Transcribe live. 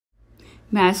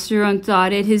Master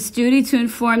thought it his duty to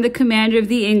inform the commander of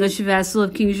the English vessel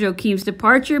of King Joachim's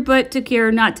departure, but took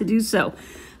care not to do so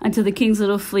until the king's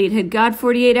little fleet had got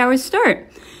 48 hours'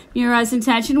 start. Murat's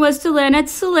intention was to land at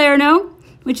Salerno,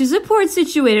 which is a port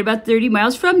situated about 30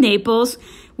 miles from Naples,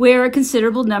 where a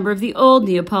considerable number of the old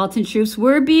Neapolitan troops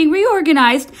were being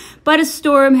reorganized, but a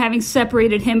storm having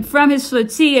separated him from his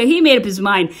flotilla, he made up his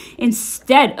mind,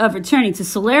 instead of returning to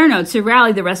Salerno, to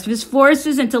rally the rest of his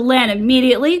forces and to land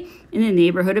immediately in the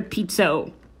neighborhood of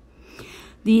Pizzo.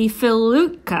 The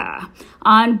felucca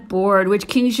on board which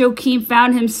King Joachim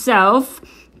found himself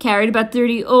carried about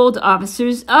 30 old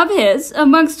officers of his,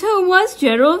 amongst whom was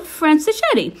General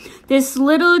Francischetti. This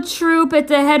little troop, at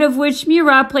the head of which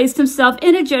Murat placed himself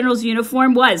in a general's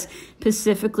uniform, was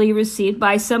pacifically received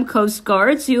by some coast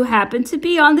guards who happened to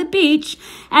be on the beach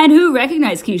and who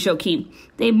recognized King Joachim.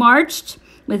 They marched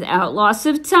without loss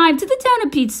of time to the town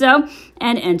of Pizzo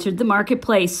and entered the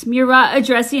marketplace. Murat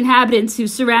addressed the inhabitants who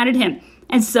surrounded him,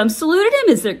 and some saluted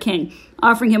him as their king,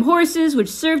 offering him horses which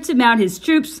served to mount his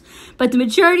troops, but the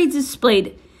majority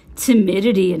displayed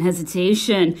timidity and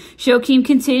hesitation. Joachim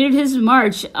continued his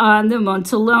march on the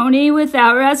Montaloni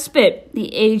without respite.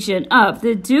 The agent of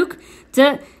the Duke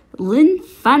de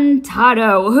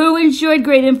L'Infantado, who enjoyed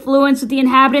great influence with the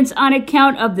inhabitants on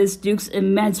account of this duke's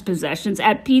immense possessions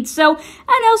at Pizzo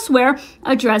and elsewhere,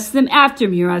 addressed them after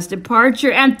Murat's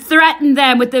departure and threatened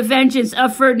them with the vengeance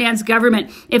of Ferdinand's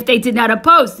government if they did not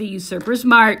oppose the usurper's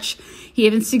march. He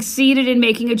even succeeded in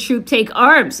making a troop take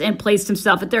arms and placed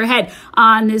himself at their head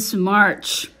on this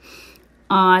march.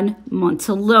 On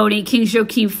Montaloni, King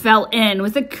Joachim fell in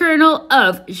with a colonel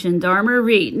of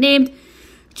gendarmerie named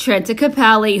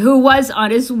Trentacapelli, who was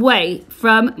on his way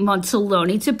from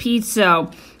Montaloni to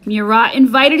Pizzo. Murat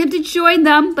invited him to join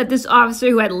them, but this officer,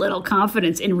 who had little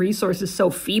confidence in resources so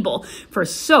feeble for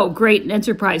so great an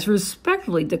enterprise,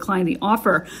 respectfully declined the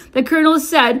offer. The colonel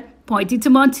said, pointing to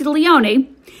Montaloni,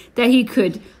 that he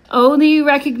could only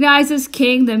recognize as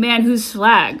king the man whose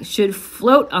flag should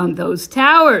float on those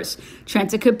towers.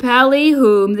 Trentacapelli,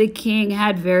 whom the king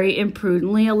had very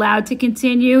imprudently allowed to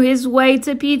continue his way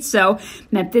to Pizzo,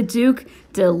 met the Duke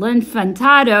de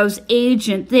L'Infantado's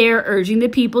agent there, urging the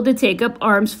people to take up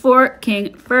arms for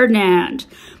King Ferdinand.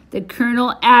 The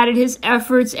colonel added his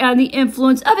efforts and the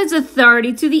influence of his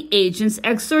authority to the agent's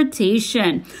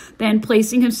exhortation. Then,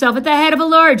 placing himself at the head of a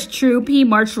large troop, he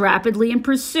marched rapidly in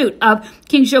pursuit of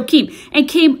King Joachim and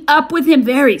came up with him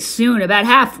very soon, about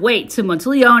halfway to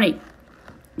Montaloni.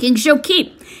 King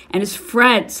Joachim and his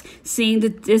friends, seeing the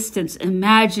distance,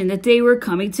 imagined that they were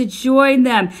coming to join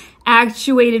them.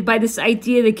 Actuated by this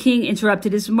idea, the king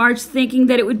interrupted his march, thinking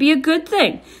that it would be a good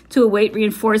thing to await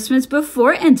reinforcements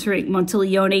before entering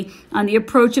Montaloni. On the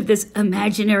approach of this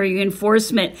imaginary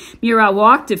reinforcement, Murat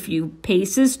walked a few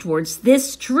paces towards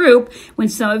this troop when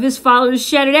some of his followers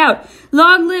shouted out,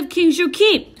 "Long live King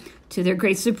Joachim!" To their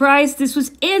great surprise, this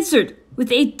was answered with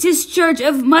a discharge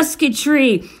of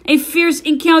musketry. A fierce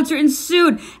encounter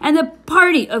ensued, and the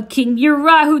party of King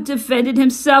Murat, who defended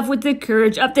himself with the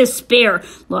courage of despair,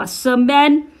 lost some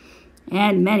men,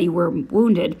 and many were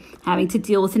wounded, having to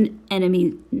deal with an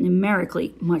enemy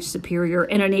numerically much superior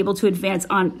and unable to advance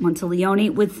on Montaloni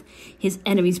with his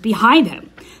enemies behind him.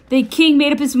 The king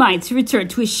made up his mind to return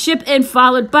to his ship, and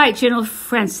followed by General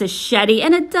Francischetti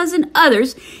and a dozen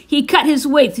others, he cut his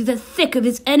way through the thick of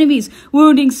his enemies,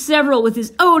 wounding several with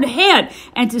his own hand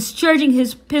and discharging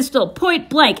his pistol point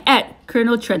blank at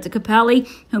Colonel Trentacapelli,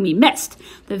 whom he missed.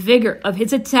 The vigor of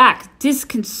his attack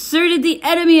disconcerted the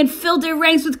enemy and filled their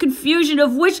ranks with confusion,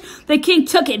 of which the king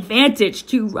took advantage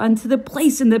to run to the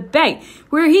place in the bay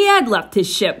where he had left his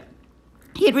ship.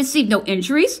 He had received no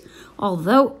injuries,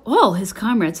 although all his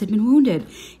comrades had been wounded.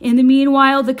 In the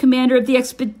meanwhile, the commander of the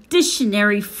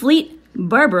expeditionary fleet,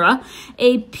 Barbara,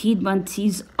 a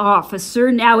Piedmontese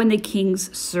officer now in the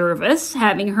king's service,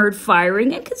 having heard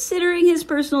firing and considering his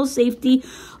personal safety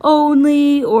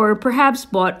only, or perhaps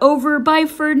bought over by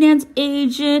Ferdinand's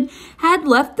agent, had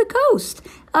left the coast,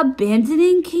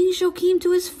 abandoning King Joachim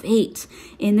to his fate.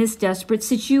 In this desperate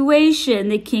situation,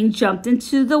 the king jumped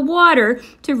into the water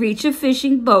to reach a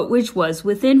fishing boat which was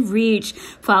within reach,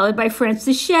 followed by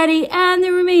Francischetti and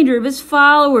the remainder of his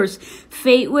followers.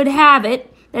 Fate would have it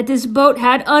that this boat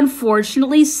had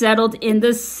unfortunately settled in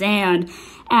the sand,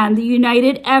 and the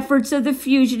united efforts of the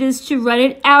fugitives to run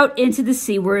it out into the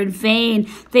sea were in vain.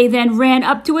 They then ran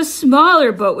up to a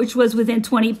smaller boat which was within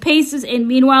 20 paces, and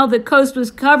meanwhile the coast was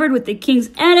covered with the king's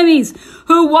enemies,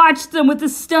 who watched them with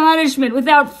astonishment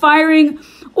without firing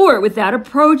or without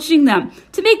approaching them.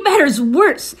 To make matters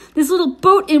worse, this little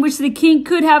boat in which the king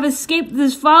could have escaped with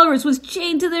his followers was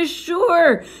chained to the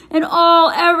shore, and all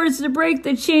efforts to break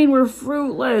the chain were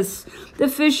fruitless. The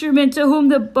fisherman to whom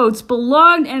the boats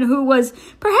belonged and who was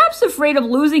perhaps afraid of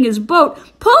losing his boat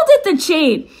pulled at the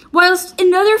chain, whilst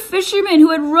another fisherman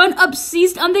who had run up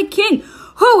seized on the king,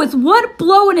 who with one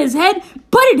blow on his head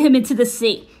butted him into the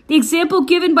sea. The example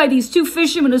given by these two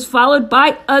fishermen was followed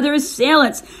by other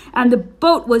assailants, and the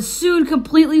boat was soon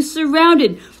completely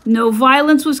surrounded. No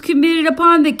violence was committed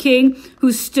upon the king,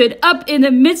 who stood up in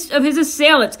the midst of his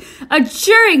assailants,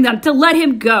 adjuring them to let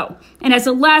him go, and as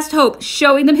a last hope,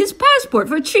 showing them his passport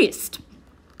for tryst.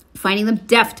 Finding them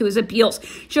deaf to his appeals,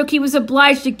 Joachim was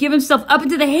obliged to give himself up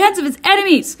into the hands of his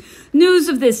enemies. News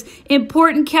of this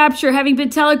important capture having been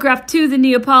telegraphed to the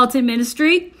Neapolitan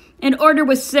ministry, an order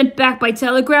was sent back by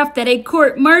telegraph that a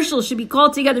court-martial should be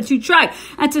called together to try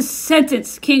and to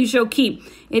sentence King Joachim.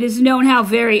 It is known how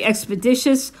very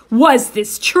expeditious was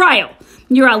this trial.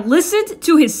 Murat listened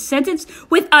to his sentence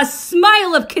with a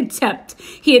smile of contempt.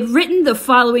 He had written the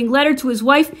following letter to his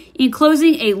wife,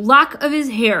 enclosing a lock of his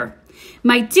hair.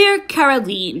 My dear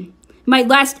Caroline, my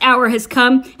last hour has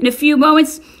come. In a few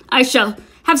moments, I shall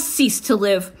have ceased to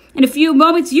live. In a few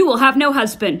moments, you will have no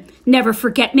husband. Never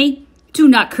forget me. Do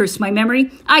not curse my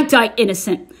memory. I die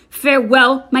innocent.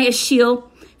 Farewell, my Achille.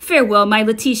 Farewell, my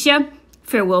Letitia.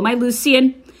 Farewell, my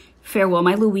Lucien. Farewell,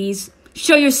 my Louise.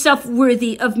 Show yourself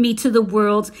worthy of me to the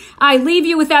world. I leave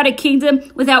you without a kingdom,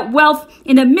 without wealth,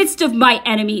 in the midst of my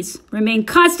enemies. Remain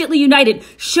constantly united.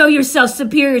 Show yourself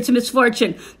superior to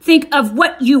misfortune. Think of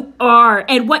what you are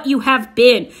and what you have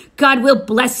been. God will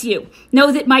bless you.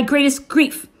 Know that my greatest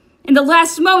grief in the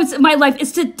last moments of my life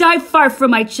is to die far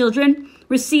from my children.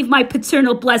 Receive my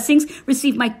paternal blessings.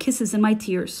 Receive my kisses and my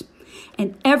tears.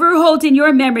 And ever hold in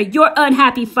your memory your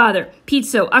unhappy father,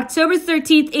 Pizzo, October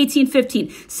 13th, 1815,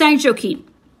 Saint Joachim.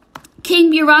 King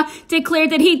Murat declared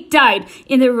that he died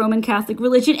in the Roman Catholic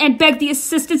religion and begged the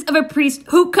assistance of a priest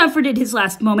who comforted his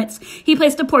last moments. He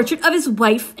placed a portrait of his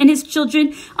wife and his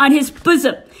children on his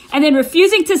bosom, and then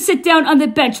refusing to sit down on the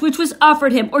bench which was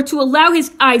offered him or to allow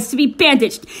his eyes to be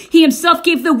bandaged, he himself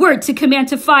gave the word to command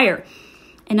to fire.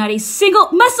 And not a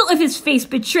single muscle of his face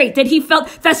betrayed that he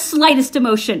felt the slightest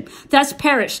emotion. Thus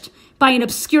perished by an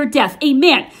obscure death a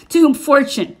man to whom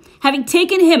fortune, having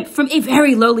taken him from a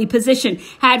very lowly position,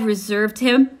 had reserved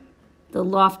him the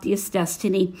loftiest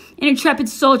destiny. An intrepid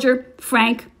soldier,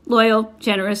 frank, loyal,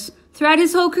 generous, throughout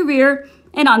his whole career,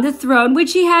 and on the throne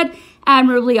which he had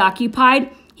admirably occupied,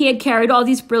 he had carried all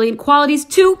these brilliant qualities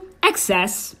to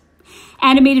excess.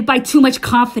 Animated by too much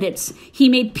confidence, he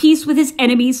made peace with his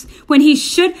enemies when he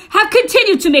should have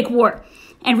continued to make war,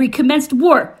 and recommenced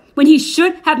war when he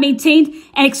should have maintained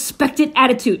an expectant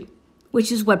attitude,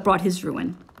 which is what brought his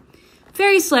ruin.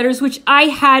 Various letters which I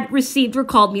had received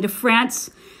recalled me to France.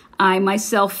 I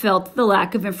myself felt the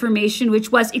lack of information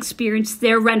which was experienced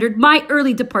there rendered my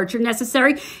early departure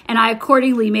necessary, and I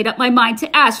accordingly made up my mind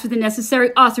to ask for the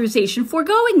necessary authorization for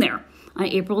going there. On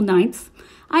April 9th,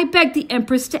 I begged the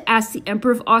Empress to ask the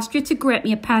Emperor of Austria to grant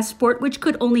me a passport which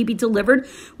could only be delivered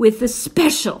with the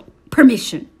special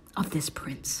permission of this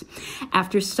prince.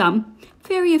 After some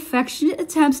very affectionate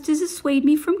attempts to dissuade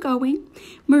me from going,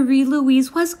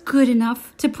 Marie-Louise was good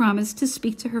enough to promise to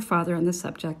speak to her father on the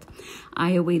subject.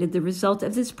 I awaited the result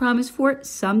of this promise for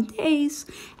some days,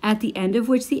 at the end of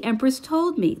which the Empress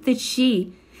told me that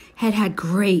she had had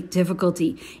great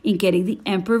difficulty in getting the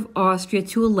Emperor of Austria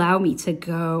to allow me to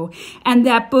go, and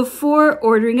that before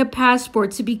ordering a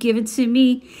passport to be given to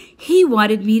me, he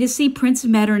wanted me to see Prince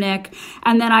Metternich,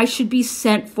 and that I should be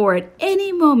sent for at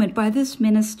any moment by this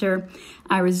minister.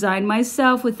 I resigned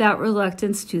myself without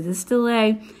reluctance to this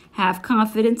delay. Have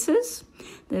confidences,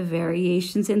 the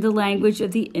variations in the language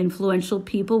of the influential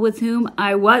people with whom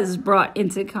I was brought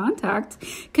into contact,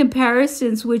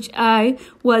 comparisons which I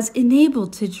was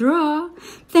enabled to draw,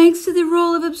 thanks to the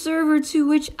role of observer to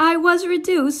which I was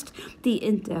reduced, the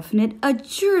indefinite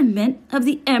adjournment of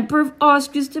the Emperor of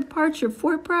Austria's departure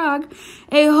for Prague,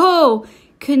 a whole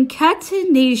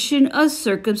concatenation of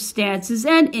circumstances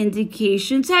and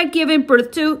indications had given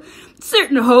birth to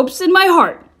certain hopes in my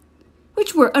heart,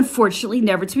 which were unfortunately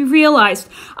never to be realized.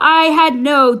 I had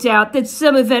no doubt that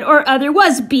some event or other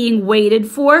was being waited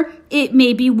for. It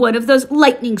may be one of those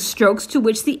lightning strokes to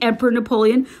which the Emperor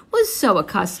Napoleon was so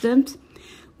accustomed.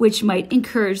 which might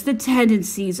encourage the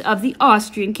tendencies of the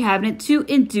Austrian cabinet to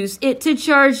induce it to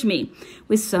charge me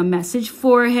with some message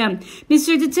for him.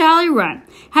 Monsieur de Talleyrand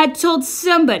had told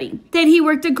somebody that he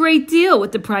worked a great deal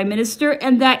with the Prime Minister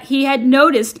and that he had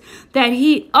noticed that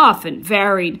he often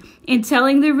varied. In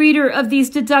telling the reader of these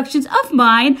deductions of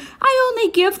mine, I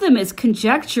only give them as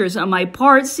conjectures on my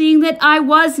part, seeing that I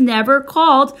was never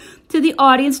called to the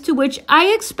audience to which I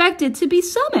expected to be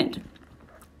summoned.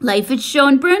 Life at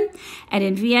Schönbrunn and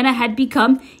in Vienna had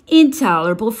become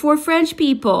intolerable for French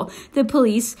people. The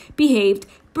police behaved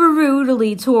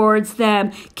brutally towards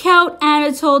them. Count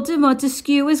Anatole de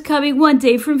Montesquieu was coming one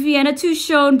day from Vienna to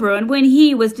Schönbrunn when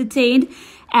he was detained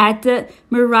at the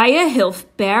Mariahilf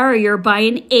barrier by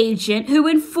an agent who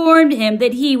informed him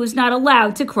that he was not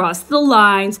allowed to cross the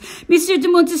lines. Monsieur de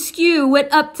Montesquieu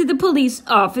went up to the police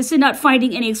office and, not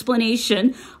finding any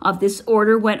explanation of this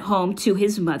order, went home to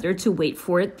his mother to wait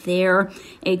for it there.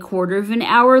 A quarter of an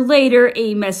hour later,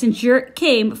 a messenger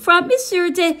came from Monsieur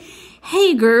de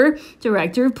Hager,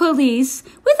 director of police,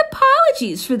 with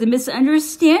apologies for the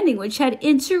misunderstanding which had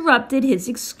interrupted his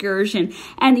excursion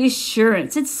and the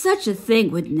assurance that such a thing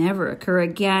would never occur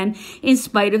again. In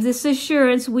spite of this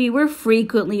assurance, we were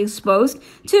frequently exposed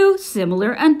to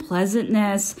similar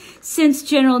unpleasantness. Since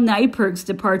General Neipperg's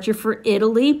departure for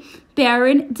Italy,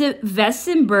 Baron de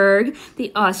Wesenberg,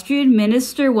 the Austrian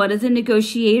minister, one of the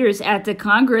negotiators at the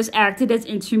Congress, acted as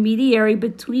intermediary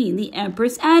between the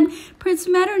Empress and Prince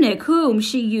Metternich, whom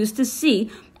she used to see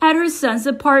at her son's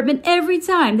apartment every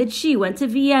time that she went to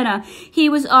Vienna. He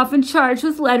was often charged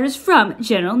with letters from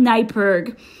General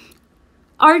Neipperg.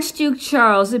 Archduke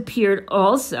Charles appeared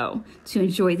also to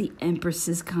enjoy the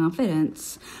Empress's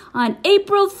confidence. On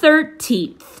April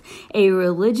 13th, a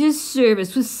religious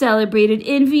service was celebrated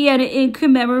in Vienna in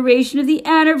commemoration of the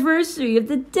anniversary of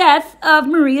the death of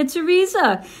Maria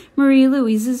Theresa, Marie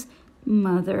Louise's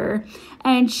mother,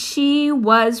 and she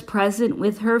was present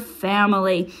with her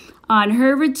family. On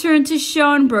her return to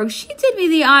Schönbrunn, she did me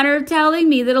the honor of telling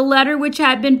me that a letter which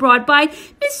had been brought by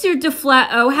Monsieur de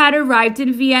Flahaut had arrived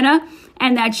in Vienna,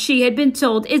 and that she had been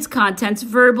told its contents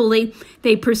verbally.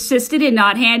 They persisted in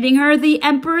not handing her the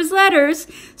emperor's letters,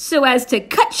 so as to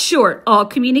cut short all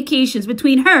communications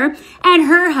between her and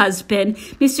her husband.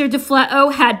 Monsieur de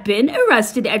Flahaut had been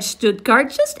arrested at Stuttgart,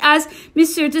 just as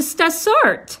Monsieur de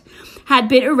Stassart had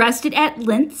been arrested at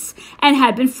Linz and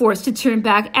had been forced to turn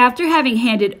back after having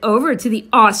handed over to the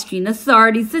Austrian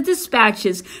authorities the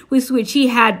dispatches with which he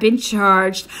had been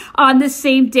charged. On the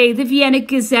same day, the Vienna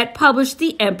Gazette published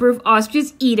the Emperor of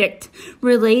Austria's edict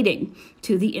relating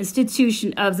to the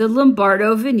institution of the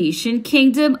Lombardo-Venetian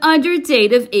kingdom under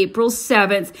date of April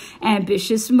 7th.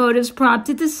 Ambitious motives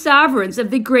prompted the sovereigns of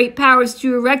the great powers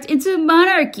to erect into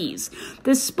monarchies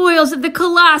the spoils of the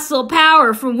colossal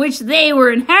power from which they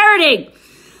were inheriting.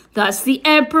 Thus, the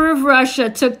Emperor of Russia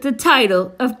took the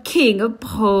title of King of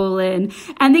Poland,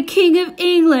 and the King of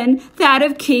England that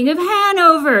of King of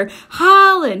Hanover.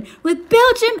 Holland, with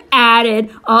Belgium added,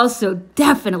 also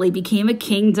definitely became a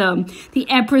kingdom. The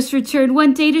Empress returned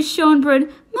one day to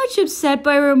Schönbrunn, much upset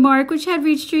by a remark which had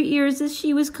reached her ears as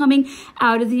she was coming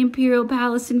out of the imperial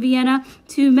palace in Vienna.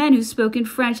 Two men who spoke in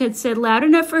French had said loud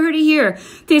enough for her to hear,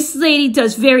 "This lady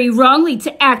does very wrongly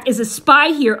to act as a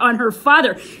spy here on her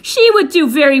father. She would do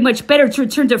very much better to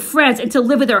return to France and to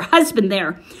live with her husband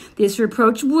there." This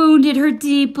reproach wounded her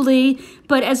deeply,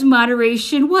 but as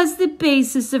moderation was the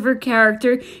basis of her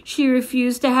character, she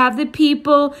refused to have the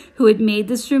people who had made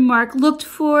this remark looked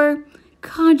for,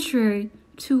 contrary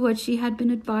to what she had been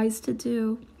advised to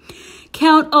do.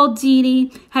 Count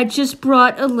Aldini had just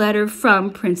brought a letter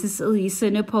from Princess Elisa,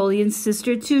 Napoleon's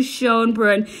sister, to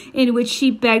Schönbrunn, in which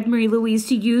she begged Marie-Louise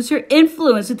to use her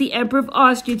influence with the Emperor of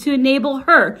Austria to enable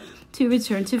her to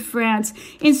return to France.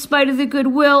 In spite of the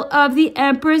goodwill of the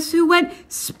Empress, who went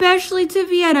specially to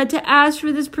Vienna to ask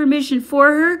for this permission for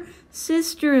her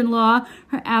sister-in-law,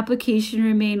 her application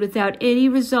remained without any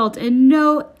result, and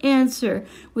no answer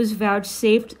was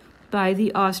vouchsafed by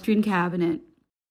the Austrian cabinet.